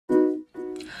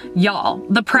Y'all,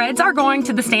 the Preds are going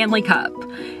to the Stanley Cup,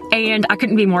 and I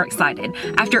couldn't be more excited.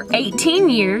 After 18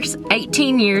 years,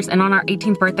 and on our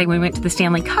 18th birthday, we went to the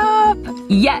Stanley Cup.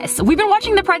 Yes, we've been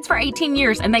watching the Preds for 18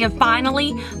 years, and they have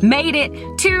finally made it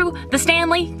to the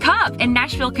Stanley Cup, and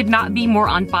Nashville could not be more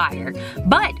on fire.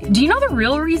 But do you know the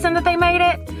real reason that they made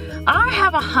it? I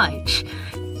have a hunch.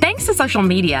 Thanks to social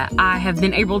media, I have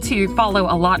been able to follow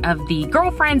a lot of the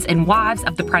girlfriends and wives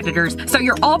of the Predators. So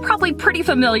you're all probably pretty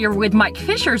familiar with Mike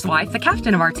Fisher's wife, the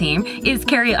captain of our team, is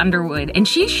Carrie Underwood. And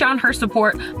she's shown her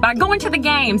support by going to the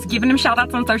games, giving them shout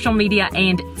outs on social media,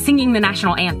 and singing the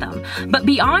national anthem. But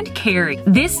beyond Carrie,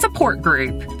 this support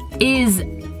group is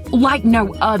like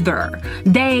no other.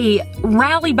 They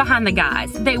rally behind the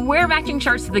guys. They wear matching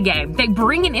shirts to the game. They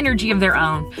bring an energy of their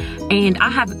own. And I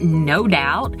have no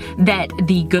doubt that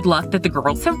the good luck that the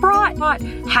girls have brought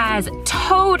has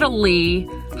totally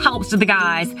helped the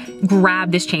guys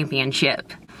grab this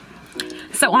championship.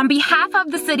 So on behalf of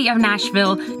the city of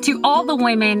Nashville, to all the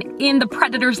women in the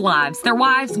Predators' lives, their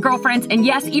wives, girlfriends, and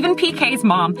yes, even PK's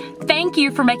mom, thank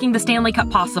you for making the Stanley Cup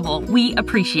possible. We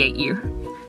appreciate you.